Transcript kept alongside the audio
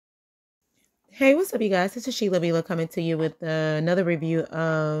Hey, what's up, you guys? This is Sheila Vila coming to you with another review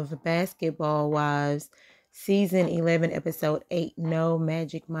of Basketball Wives, Season 11, Episode 8, No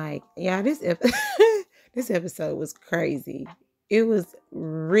Magic Mike. Yeah, this episode was crazy. It was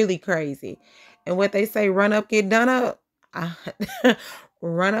really crazy. And what they say, run up, get done up. Uh,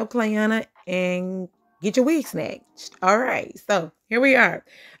 Run up, Clayanna, and get your wig snatched. All right, so here we are.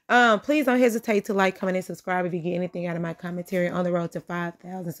 Please don't hesitate to like, comment, and subscribe if you get anything out of my commentary on the road to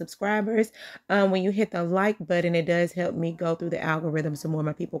 5,000 subscribers. When you hit the like button, it does help me go through the algorithm so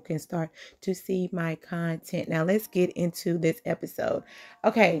more people can start to see my content. Now, let's get into this episode.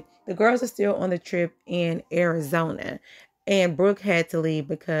 Okay, the girls are still on the trip in Arizona, and Brooke had to leave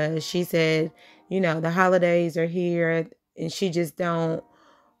because she said, the holidays are here, and she just don't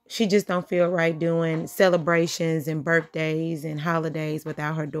feel right doing celebrations and birthdays and holidays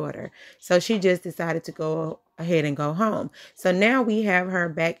without her daughter. So she just decided to go ahead and go home. So now we have her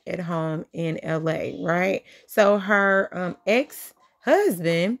back at home in LA, right? So her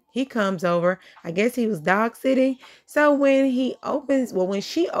ex-husband, he comes over. I guess he was dog sitting. So when she opens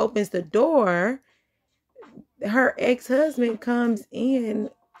the door, her ex-husband comes in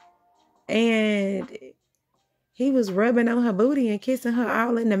and he was rubbing on her booty and kissing her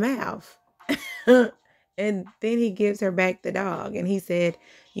all in the mouth. And then he gives her back the dog. And he said,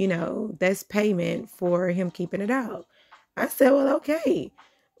 that's payment for him keeping the dog. I said, well, okay.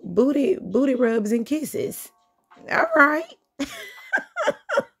 Booty rubs and kisses. All right.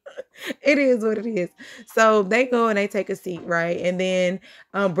 It is what it is. So they go and they take a seat, right? And then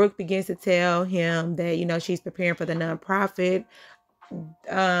Brooke begins to tell him that, she's preparing for the nonprofit.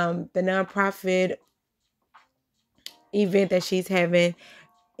 The nonprofit event that she's having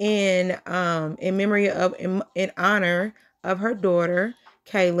in honor of her daughter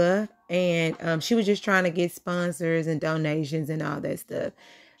Kayla, and she was just trying to get sponsors and donations and all that stuff.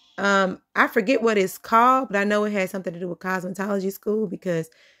 I forget what it's called, but I know it has something to do with cosmetology school because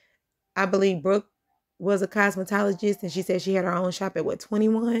I believe Brooke was a cosmetologist, and she said she had her own shop at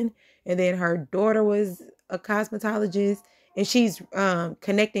 21, and then her daughter was a cosmetologist, and she's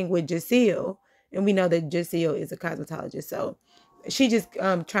connecting with Jacille, and we know that Jacille is a cosmetologist. So she just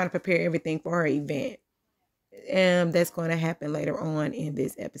trying to prepare everything for her event. That's going to happen later on in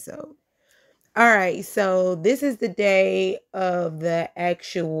this episode. All right, so this is the day of the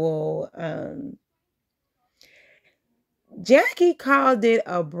actual Jackie called it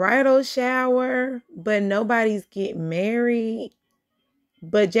a bridal shower, but nobody's getting married.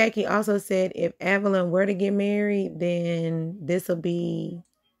 But Jackie also said if Evelyn were to get married, then this will be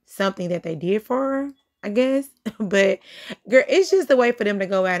something that they did for her, I guess. But girl, it's just a way for them to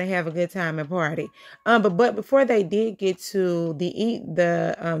go out and have a good time and party. But before they did get to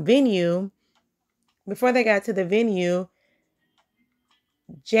the venue, before they got to the venue,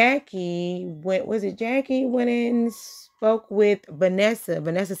 Jackie went and spoke with Vanessa.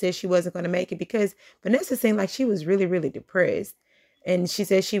 Vanessa said she wasn't going to make it because Vanessa seemed like she was really, really depressed. And she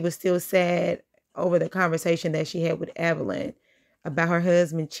said she was still sad over the conversation that she had with Evelyn about her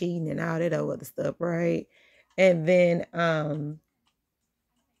husband cheating and all that other stuff, right? And then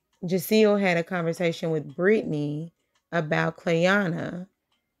Jacille had a conversation with Brittany about Clayanna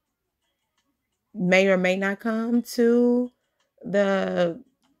may or may not come to the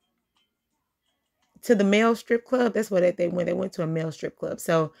male strip club. That's what they went. They went to a male strip club.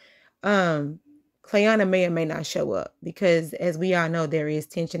 So Clayanna may or may not show up because, as we all know, there is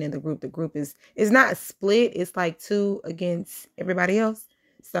tension in the group. The group is not split. It's like 2 against everybody else.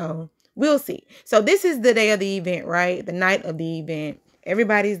 So we'll see. So this is the day of the event, right? The night of the event.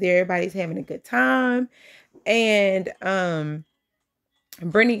 Everybody's there. Everybody's having a good time. And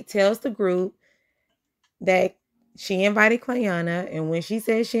Brittany tells the group that she invited Clayanna, and when she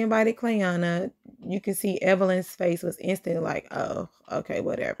said she invited Clayanna, you can see Evelyn's face was instantly like, oh, okay,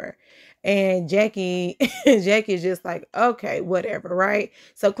 whatever. And Jackie is just like, okay, whatever, right?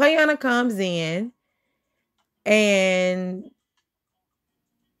 So Clayanna comes in, and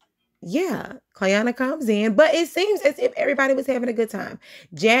yeah, Clayanna comes in, but it seems as if everybody was having a good time.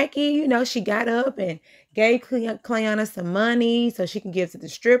 Jackie, she got up and gave Clayanna some money so she can give to the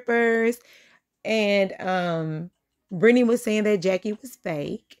strippers. And Brittany was saying that Jackie was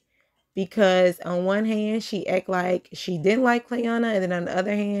fake because on one hand, she act like she didn't like Clayanna, and then on the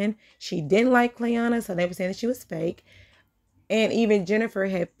other hand, she didn't like Clayanna, so they were saying that she was fake. And even Jennifer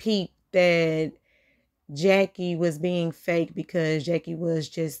had peeped that Jackie was being fake because Jackie was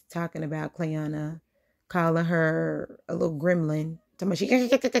just talking about Clayanna, calling her a little gremlin. A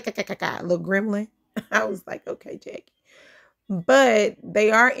little gremlin. I was like, okay, Jackie. But they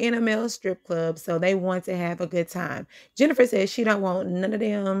are in a male strip club, so they want to have a good time. Jennifer says she don't want none of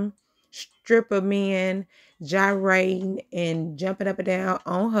them stripper men gyrating and jumping up and down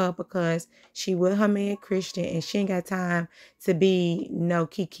on her because she with her man Christian and she ain't got time to be no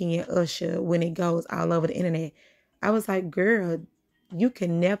Kiki and Usher when it goes all over the internet. I was like, girl, you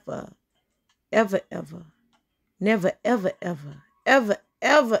can never, ever, ever, never, ever, ever, ever,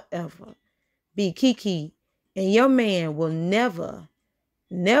 ever, ever be Kiki, and your man will never,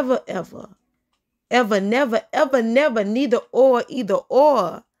 never, ever, ever, never, ever, never, neither or, either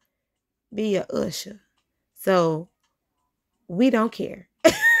or be a Usher. So we don't care.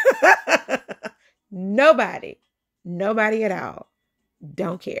 Nobody at all.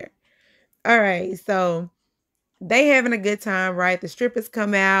 Don't care. All right. So they having a good time, right? The strippers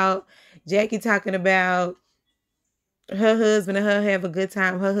come out. Jackie talking about her husband and her have a good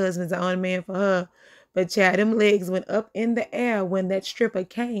time. Her husband's the only man for her. But child, them legs went up in the air when that stripper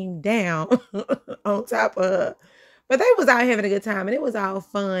came down on top of her. But they was out having a good time, and it was all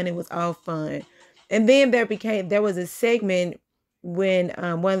fun. It was all fun. And then there was a segment when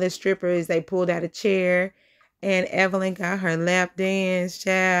one of the strippers, they pulled out a chair and Evelyn got her lap dance,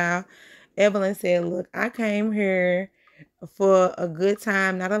 child. Evelyn said, look, I came here for a good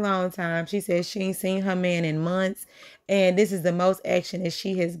time, not a long time. She said she ain't seen her man in months, and this is the most action that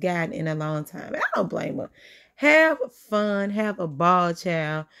she has gotten in a long time. And I don't blame her. Have fun, have a ball,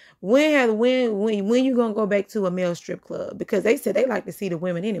 child. When you gonna go back to a male strip club? Because they said they like to see the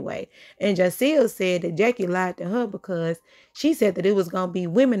women anyway. And Jacille said that Jackie lied to her because she said that it was gonna be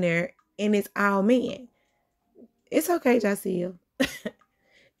women there and it's all men. It's okay, Jacille.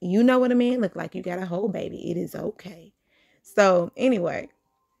 You know what a man look like. You got a whole baby. It is okay. So anyway,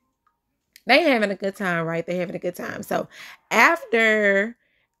 they having a good time, right? They having a good time. So after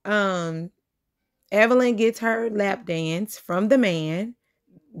Evelyn gets her lap dance from the man,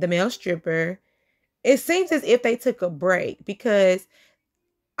 the male stripper, it seems as if they took a break because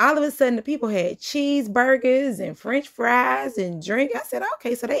all of a sudden the people had cheeseburgers and French fries and drink. I said,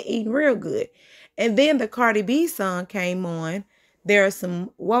 okay, so they eating real good. And then the Cardi B song came on. There are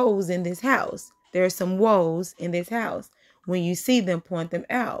some woes in this house. There are some woes in this house. When you see them, point them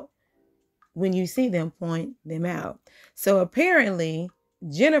out. When you see them, point them out. So apparently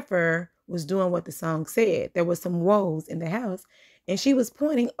Jennifer was doing what the song said. There was some woes in the house, and she was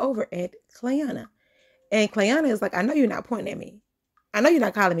pointing over at Clayanna. And Clayanna is like, I know you're not pointing at me. I know you're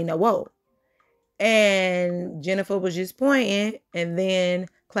not calling me no woe. And Jennifer was just pointing, and then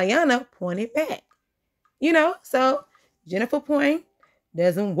Clayanna pointed back. You know, so Jennifer point,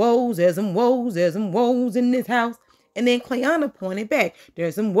 there's some woes in this house. And then Clayanna pointed back,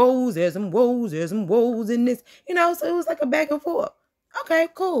 there's some woes in this. You know, so it was like a back and forth. Okay,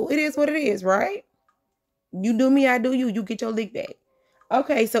 cool. It is what it is, right? You do me, I do you. You get your lick back.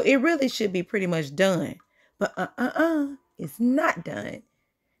 Okay, so it really should be pretty much done. But it's not done.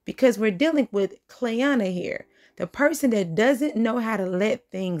 Because we're dealing with Clayanna here. The person that doesn't know how to let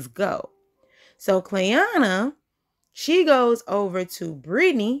things go. So Clayanna, she goes over to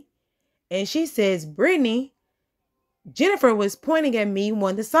Brittany and she says, Brittany, Jennifer was pointing at me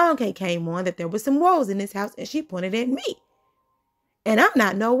when the song came on that there was some woes in this house, and she pointed at me. And I'm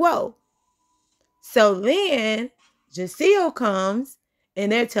not no woe. So then Jacille comes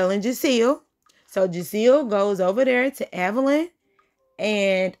and they're telling Jacille. So Jacille goes over there to Evelyn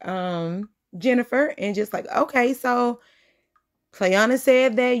and Jennifer and just like, okay, so Clayanna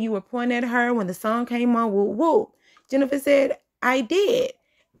said that you were pointing at her when the song came on. Woo woo. Jennifer said, I did.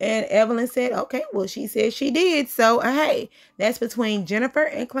 And Evelyn said, okay, well, she said she did. So, hey, that's between Jennifer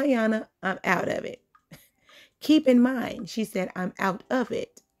and Clayanna. I'm out of it. Keep in mind, she said, I'm out of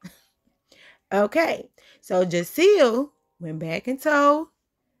it. Okay. So Jacille went back and told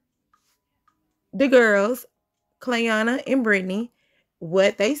the girls, Clayanna and Brittany,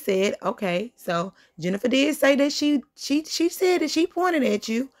 what they said. Okay. So Jennifer did say that she said that she pointed at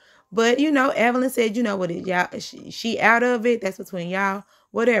you. But, you know, Evelyn said, you know what, y'all, she out of it. That's between y'all,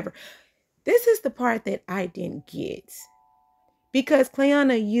 whatever. This is the part that I didn't get. Because,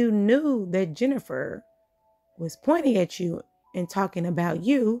 Clayanna, you knew that Jennifer was pointing at you and talking about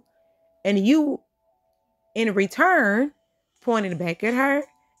you. And you, in return, pointed back at her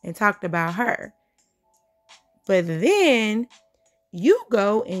and talked about her. But then you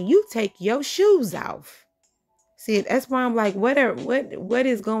go and you take your shoes off. See, that's why I'm like, what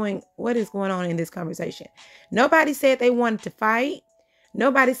is going on in this conversation? Nobody said they wanted to fight.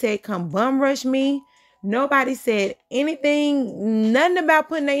 Nobody said come bum rush me. Nobody said anything, nothing about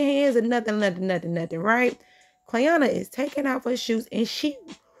putting their hands or nothing, right? Clayanna is taking off her shoes and she,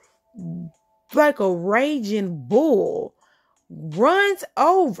 like a raging bull, runs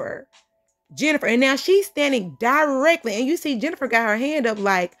over Jennifer. And now she's standing directly, and you see Jennifer got her hand up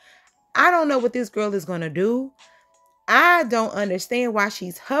like, I don't know what this girl is going to do. I don't understand why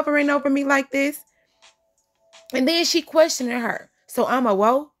she's hovering over me like this. And then she questioning her. So I'm a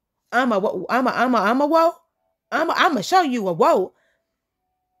whoa. I'm a whoa. I'm a whoa. I'm a show you a whoa.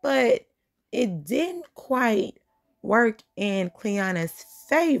 But it didn't quite work in Clayanna's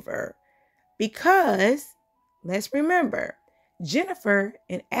favor because let's remember, Jennifer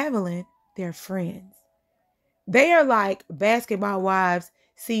and Evelyn, they're friends. They are like Basketball Wives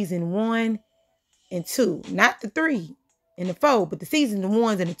season 1 and 2, not the 3 and the 4, but the season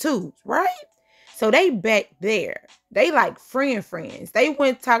 1s and the 2s, right? So they back there. They like friends. They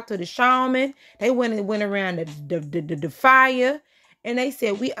went and talked to the shaman. They went around the fire. And they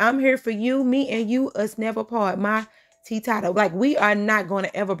said, I'm here for you, me and you, us never part. My T-Tata. Like, we are not going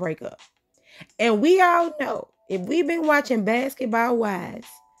to ever break up. And we all know, if we've been watching Basketball Wives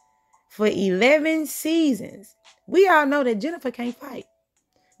for 11 seasons, we all know that Jennifer can't fight.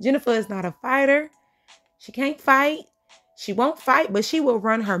 Jennifer is not a fighter. She can't fight. She won't fight, but she will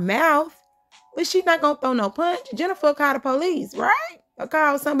run her mouth. But she's not going to throw no punch. Jennifer will call the police, right? Or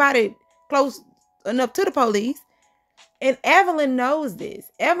call somebody close enough to the police. And Evelyn knows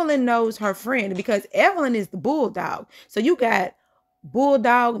this. Evelyn knows her friend because Evelyn is the bulldog. So you got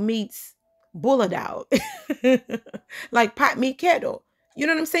bulldog meets bulldog. Like pot meet kettle. You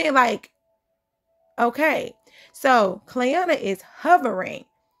know what I'm saying? Like, okay. So Clayanna is hovering,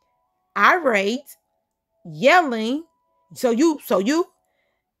 irate, yelling. So you.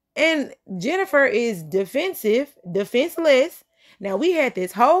 And Jennifer is defenseless. Now, we had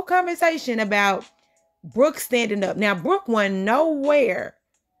this whole conversation about Brooke standing up. Now, Brooke went nowhere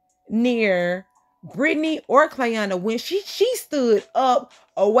near Brittany or Clayanna when she stood up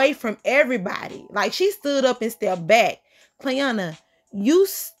away from everybody. Like, she stood up and stepped back. Clayanna, you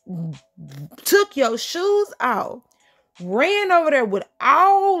took your shoes off, ran over there with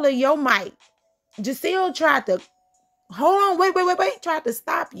all of your might. Giselle tried to hold on, wait, tried to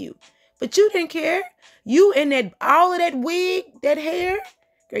stop you. But you didn't care. You and that all of that wig, that hair,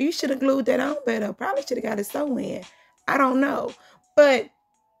 girl, you should have glued that on better. Probably should have got it sewn in. I don't know. But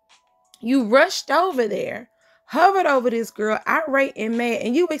you rushed over there, hovered over this girl, irate and mad,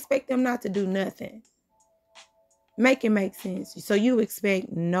 and you expect them not to do nothing. Make it make sense. So you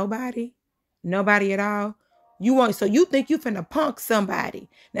expect nobody at all. So you think you finna punk somebody.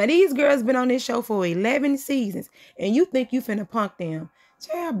 Now, these girls been on this show for 11 seasons, and you think you finna punk them.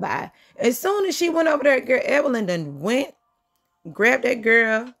 Child, bye. As soon as she went over there, girl, Evelyn done went, grabbed that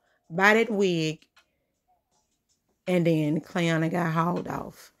girl by that wig, and then Clayanna got hauled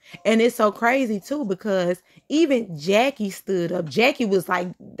off. And it's so crazy, too, because even Jackie stood up. Jackie was like,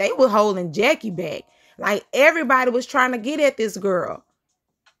 they were holding Jackie back. Like, everybody was trying to get at this girl.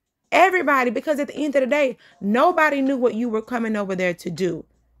 Everybody, because at the end of the day, nobody knew what you were coming over there to do.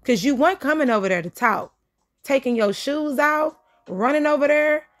 Because you weren't coming over there to talk. Taking your shoes off, running over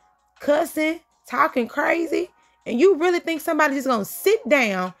there, cussing, talking crazy. And you really think somebody's just going to sit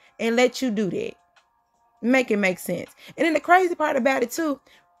down and let you do that. Make it make sense. And then the crazy part about it too,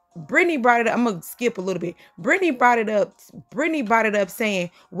 Brittany brought it up. I'm going to skip a little bit. Brittany brought it up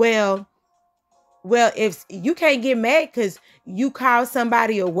saying, well, if you can't get mad because you call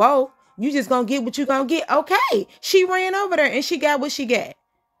somebody a whoa, you just gonna get what you gonna get. Okay. She ran over there and she got what she got.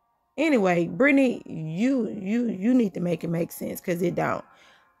 Anyway, Brittany, you need to make it make sense because it don't.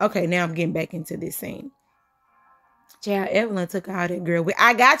 Okay, now I'm getting back into this scene. Child, Evelyn took out that girl.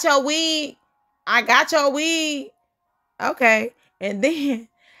 I got your wig. Okay. And then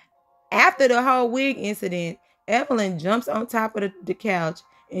after the whole wig incident, Evelyn jumps on top of the couch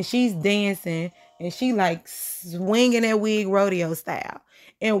and she's dancing and she like swinging that wig rodeo style.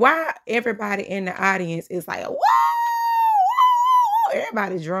 And while everybody in the audience is like, whoa,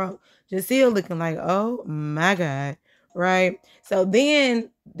 everybody drunk, Giselle looking like, oh my God, right? So then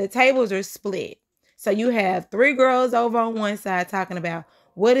the tables are split. So you have 3 girls over on one side talking about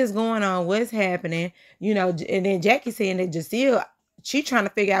what is going on, what's happening, and then Jackie saying that Giselle, she trying to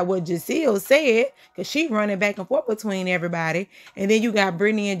figure out what Giselle said because she running back and forth between everybody. And then you got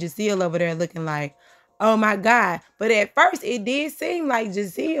Brittany and Giselle over there looking like, oh my God. But at first it did seem like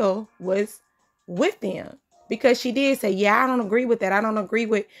Giselle was with them because she did say, yeah, I don't agree with that. I don't agree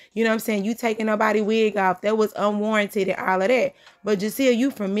with, you taking nobody's wig off. That was unwarranted and all of that. But Giselle, you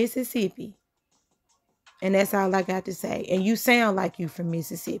from Mississippi. And that's all I got to say. And you sound like you from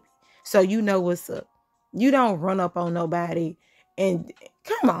Mississippi. So you know what's up. You don't run up on nobody. And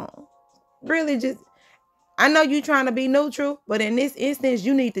come on, really I know you trying to be neutral, but in this instance,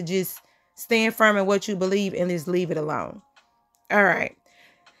 you need to just stand firm in what you believe and just leave it alone. All right.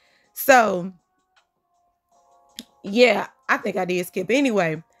 So, yeah, I think I did skip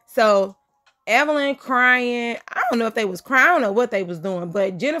anyway. So Evelyn crying. I don't know if they was crying. I don't know what they was doing,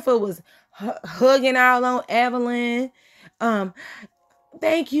 but Jennifer was hugging all on Evelyn.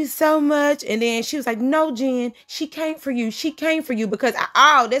 Thank you so much. And then she was like, no, Jen, she came for you. She came for you because,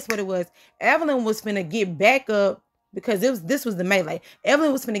 that's what it was. Evelyn was finna get back up because this was the melee.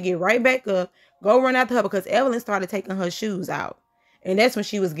 Evelyn was finna get right back up, go run out to her because Evelyn started taking her shoes out. And that's when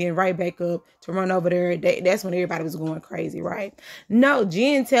she was getting right back up to run over there. That's when everybody was going crazy, right? No,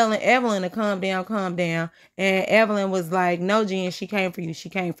 Jen telling Evelyn to calm down, calm down. And Evelyn was like, no, Jen, she came for you. She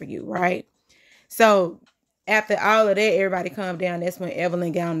came for you, right? So after all of that, everybody calmed down. That's when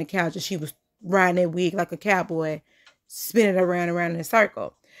Evelyn got on the couch and she was riding that wig like a cowboy, spinning around in a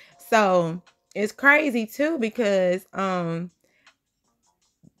circle. So it's crazy too because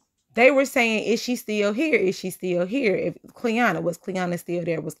they were saying, is she still here? Is she still here? If was Clayanna still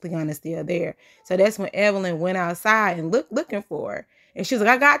there? Was Clayanna still there? So that's when Evelyn went outside and looking for her. And she was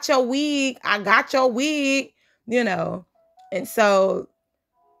like, I got your wig. I got your wig. You know. And so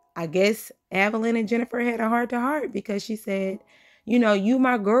I guess Evelyn and Jennifer had a heart-to-heart because she said, you know, you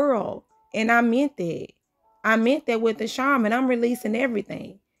my girl. And I meant that. I meant that with the charm, and I'm releasing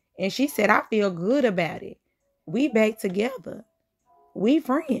everything. And she said, I feel good about it. We back together. We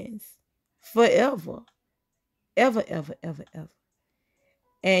friends. Forever. Ever, ever, ever, ever.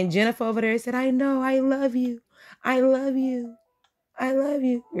 And Jennifer over there said, I know, I love you. I love you. I love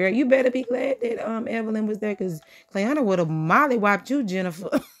you. Girl, you better be glad that Evelyn was there because Clayanna would have mollywopped you,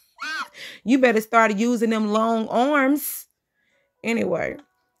 Jennifer. You better start using them long arms. Anyway,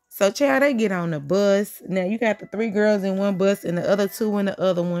 so child, they get on the bus. Now you got the 3 girls in one bus and the other 2 in the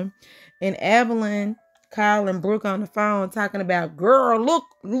other one. And Evelyn, Kyle, and Brooke on the phone talking about, girl,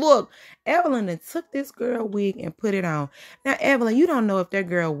 look. Evelyn then took this girl wig and put it on. Now, Evelyn, you don't know if that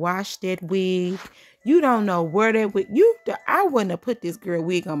girl washed that wig. You don't know where that wig. I wouldn't have put this girl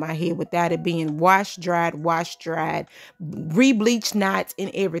wig on my head without it being washed, dried, re-bleached knots and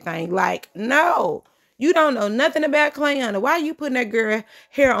everything. Like, no. You don't know nothing about Clayanna. Why are you putting that girl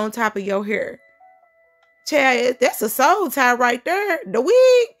hair on top of your hair? Child, that's a soul tie right there. The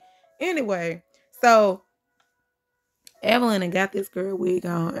wig. Anyway, so Evelyn got this girl wig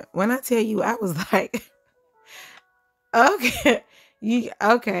on. When I tell you, I was like, okay. You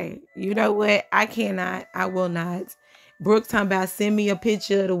know what? I will not. Brooke talking about send me a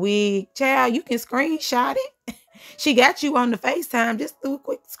picture of the wig. Child, you can screenshot it. She got you on the FaceTime. Just do a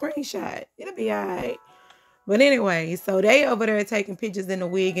quick screenshot. It'll be all right. But anyway, so they over there taking pictures in the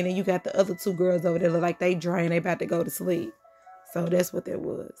wig, and then you got the other 2 girls over there look like they drained. They about to go to sleep. So that's what that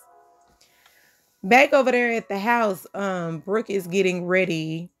was. Back over there at the house, Brooke is getting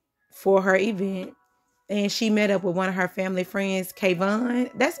ready for her event. And she met up with one of her family friends,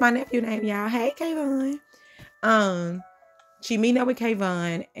 Kayvon. That's my nephew name, y'all. Hey, Kayvon. She meeting up with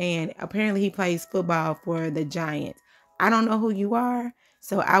Kayvon, and apparently he plays football for the Giants. I don't know who you are,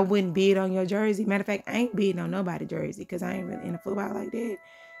 so I wouldn't bid on your jersey. Matter of fact, I ain't bidding on nobody's jersey because I ain't really into football like that.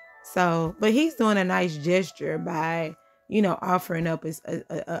 So, but he's doing a nice gesture by, offering up his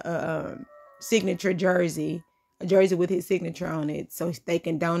signature jersey, a jersey with his signature on it, so they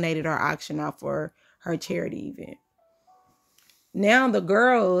can donate it or auction off for her charity event. Now the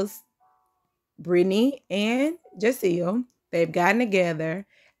girls, Brittany and Jacille, they've gotten together,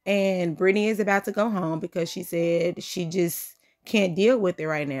 and Brittany is about to go home because she said she just can't deal with it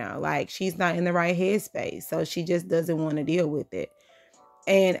right now. Like, she's not in the right headspace, so she just doesn't want to deal with it.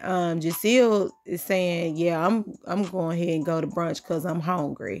 And Jacille is saying, yeah, I'm going ahead and go to brunch because I'm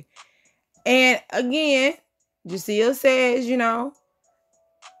hungry. And again, Jacille says,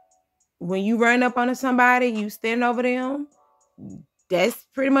 when you run up on somebody, you stand over them, that's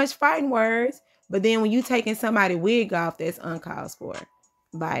pretty much fighting words. But then when you taking somebody's wig off, that's uncalled for.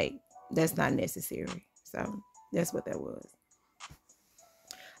 Like, that's not necessary. So that's what that was.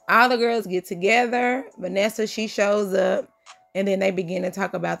 All the girls get together. Vanessa, she shows up. And then they begin to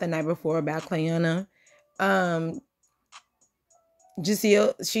talk about the night before about Clayanna.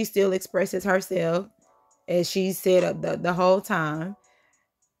 Jacille, she still expresses herself, as she said the whole time,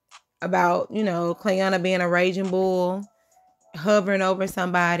 about, Clayanna being a raging bull, hovering over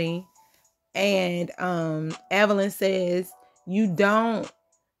somebody. And Evelyn says, you don't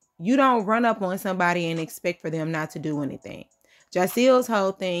run up on somebody and expect for them not to do anything. Jacille's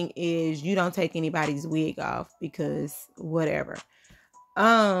whole thing is you don't take anybody's wig off because whatever.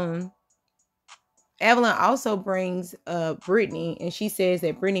 Evelyn also brings Brittany, and she says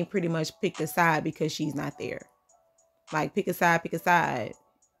that Brittany pretty much picked a side because she's not there. Like, pick a side.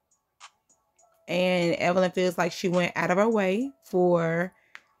 And Evelyn feels like she went out of her way for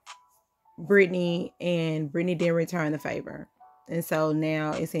Brittany, and Brittany didn't return the favor. And so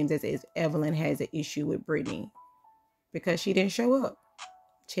now it seems as if Evelyn has an issue with Brittany because she didn't show up.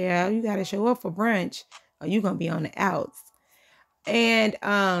 Child, you got to show up for brunch or you're going to be on the outs. And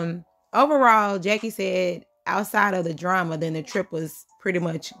overall, Jackie said outside of the drama, then the trip was pretty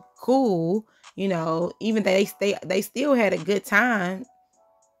much cool. You know, even though they still had a good time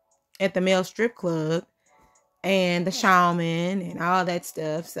at the male strip club and the shaman and all that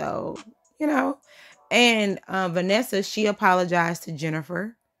stuff. So, you know, and Vanessa, she apologized to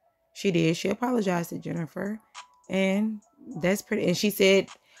Jennifer. She did. She apologized to Jennifer. And that's pretty. And she said,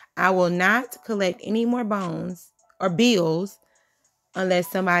 I will not collect any more bones or bills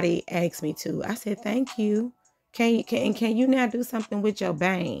unless somebody asks me to. I said, thank you. Can you now do something with your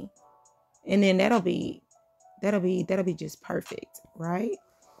bang? And then that'll be just perfect, right?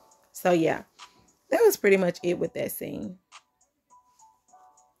 So yeah, that was pretty much it with that scene.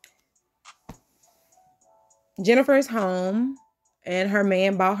 Jennifer's home and her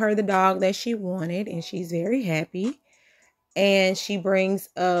man bought her the dog that she wanted, and she's very happy. And she brings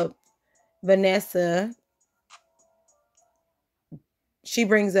up Vanessa. She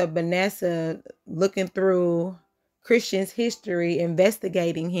brings up Vanessa looking through Christian's history,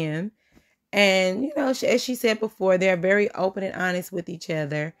 investigating him. And, you know, as she said before, they're very open and honest with each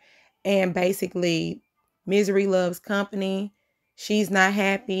other. And basically, misery loves company. She's not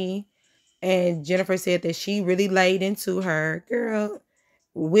happy. And Jennifer said that she really laid into her. Girl,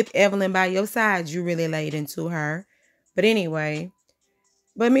 with Evelyn by your side, you really laid into her. But anyway,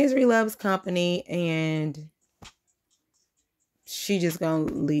 but misery loves company, and she just gonna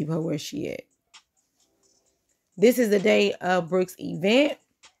leave her where she at. This is the day of Brooke's event,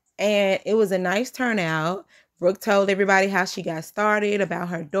 and it was a nice turnout. Brooke told everybody how she got started, about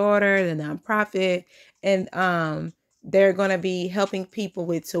her daughter, the nonprofit, and they're going to be helping people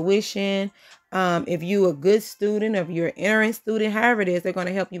with tuition. If you're a good student, if you're an entering student, however it is, they're going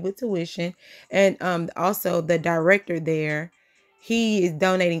to help you with tuition. And also the director there, he is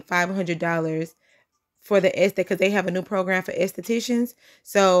donating $500 for the estet, because they have a new program for estheticians.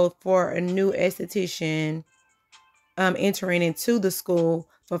 So for a new esthetician entering into the school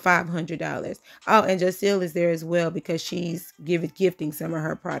for $500. Oh, and Jacille is there as well because she's gifting some of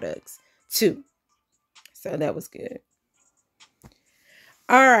her products too. So that was good.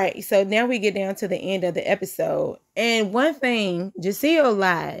 All right, so now we get down to the end of the episode. And one thing, Jacille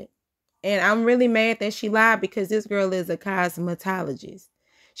lied. And I'm really mad that she lied because this girl is a cosmetologist.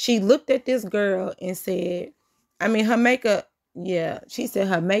 She looked at this girl and said, I mean, her makeup, yeah, she said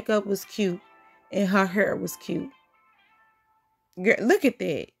her makeup was cute and her hair was cute. Girl, look at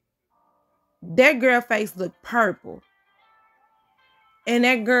that. That girl face looked purple. And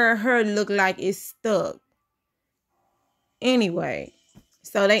that girl hair looked like it's stuck. Anyway,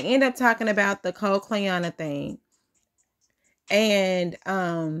 so they end up talking about the Cole Clayanna thing. And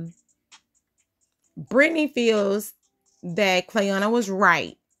Brittany feels that Clayanna was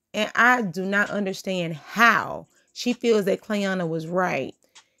right. And I do not understand how she feels that Clayanna was right.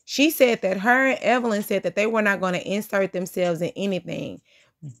 She said that her and Evelyn said that they were not going to insert themselves in anything.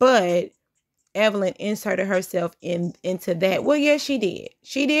 But Evelyn inserted herself into that. Well, yes, she did.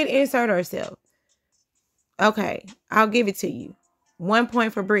 She did insert herself. Okay, I'll give it to you. 1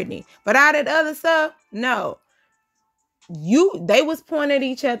 point for Brittany. But all that other stuff, no. They was pointing at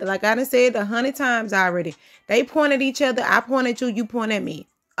each other. Like I done said 100 times already. They pointed at each other. I pointed at you. You point at me.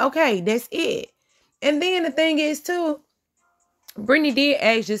 Okay, that's it. And then the thing is too, Brittany did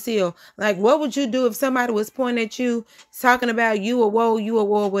ask Jacille, like, what would you do if somebody was pointing at you, talking about you or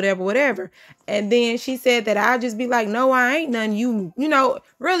whoa, whatever. And then she said that I'll just be like, no, I ain't none. You know,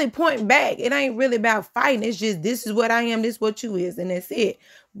 really point back. It ain't really about fighting. It's just, this is what I am. This is what you is. And that's it.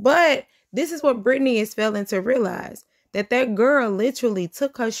 But this is what Brittany is failing to realize, that girl literally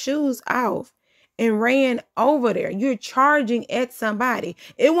took her shoes off and ran over there. You're charging at somebody.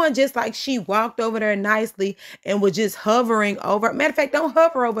 It wasn't just like she walked over there nicely and was just hovering over. Matter of fact, don't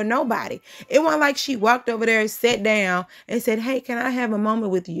hover over nobody. It wasn't like she walked over there, sat down and said, hey, can I have a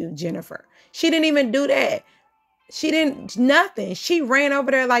moment with you, Jennifer? She didn't even do that. She didn't, nothing. She ran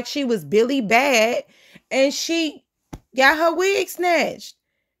over there like she was Billy Bad and she got her wig snatched.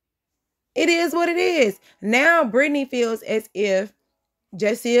 It is what it is. Now Brittany feels as if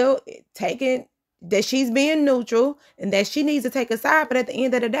Jacille that she's being neutral and that she needs to take a side. But at the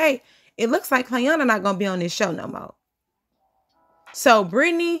end of the day, it looks like Clayanna not going to be on this show no more. So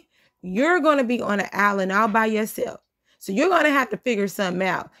Brittany, you're going to be on an island all by yourself. So you're going to have to figure something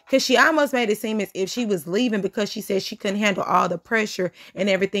out. Because she almost made it seem as if she was leaving because she said she couldn't handle all the pressure and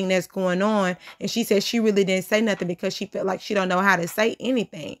everything that's going on. And she said she really didn't say nothing because she felt like she don't know how to say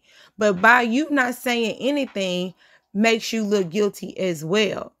anything. But by you not saying anything, makes you look guilty as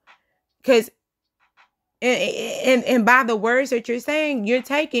well. Because and by the words that you're saying, you're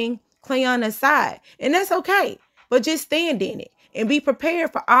taking Clayanna's side. And that's okay. But just stand in it and be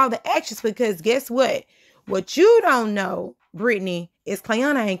prepared for all the actions, because guess what? What you don't know, Brittany, is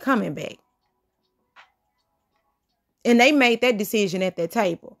Clayanna ain't coming back. And they made that decision at that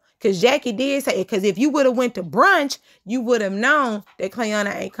table. Because Jackie did say it. Because if you would have went to brunch, you would have known that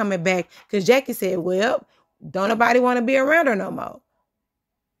Clayanna ain't coming back. Because Jackie said, well, don't nobody want to be around her no more.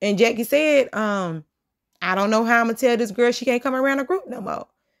 And Jackie said, I don't know how I'm going to tell this girl she can't come around a group no more.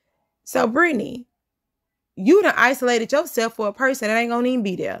 So, Brittany, you done isolated yourself for a person that ain't going to even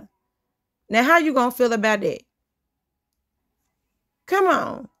be there. Now, how you going to feel about that? Come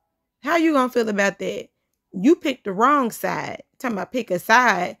on. How you going to feel about that? You picked the wrong side. Talking about pick a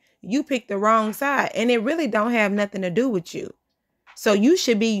side. You picked the wrong side. And it really don't have nothing to do with you. So, you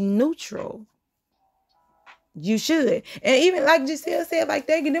should be neutral. You should. And even like Giselle said, like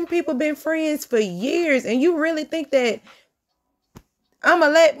them people been friends for years. And you really think that I'ma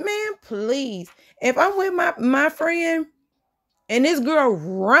man, please. If I'm with my friend and this girl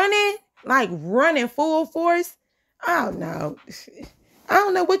running full force, oh no. I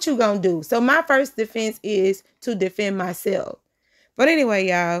don't know what you gonna do. So my first defense is to defend myself. But anyway,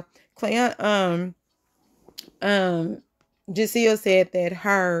 y'all, Clayanna, Giselle said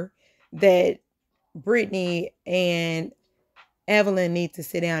that Brittany and Evelyn need to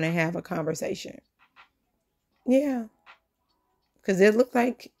sit down and have a conversation. Yeah. Because it looked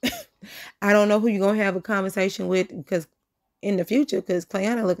like, I don't know who you're going to have a conversation with because in the future, because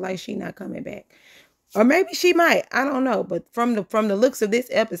Clayanna looked like she not coming back. Or maybe she might. I don't know. But from the looks of this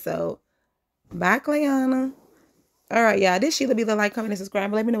episode, bye, Clayanna. All right, y'all. This Sheila be the like, comment, and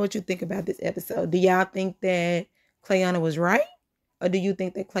subscribe. Let me know what you think about this episode. Do y'all think that Clayanna was right? Or do you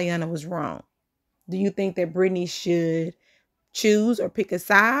think that Clayanna was wrong? Do you think that Brittany should choose or pick a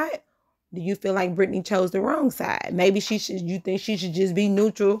side? Do you feel like Brittany chose the wrong side? Maybe you think she should just be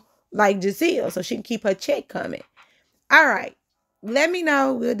neutral like Giselle so she can keep her check coming. All right. Let me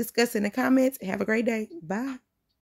know. We'll discuss in the comments. Have a great day. Bye.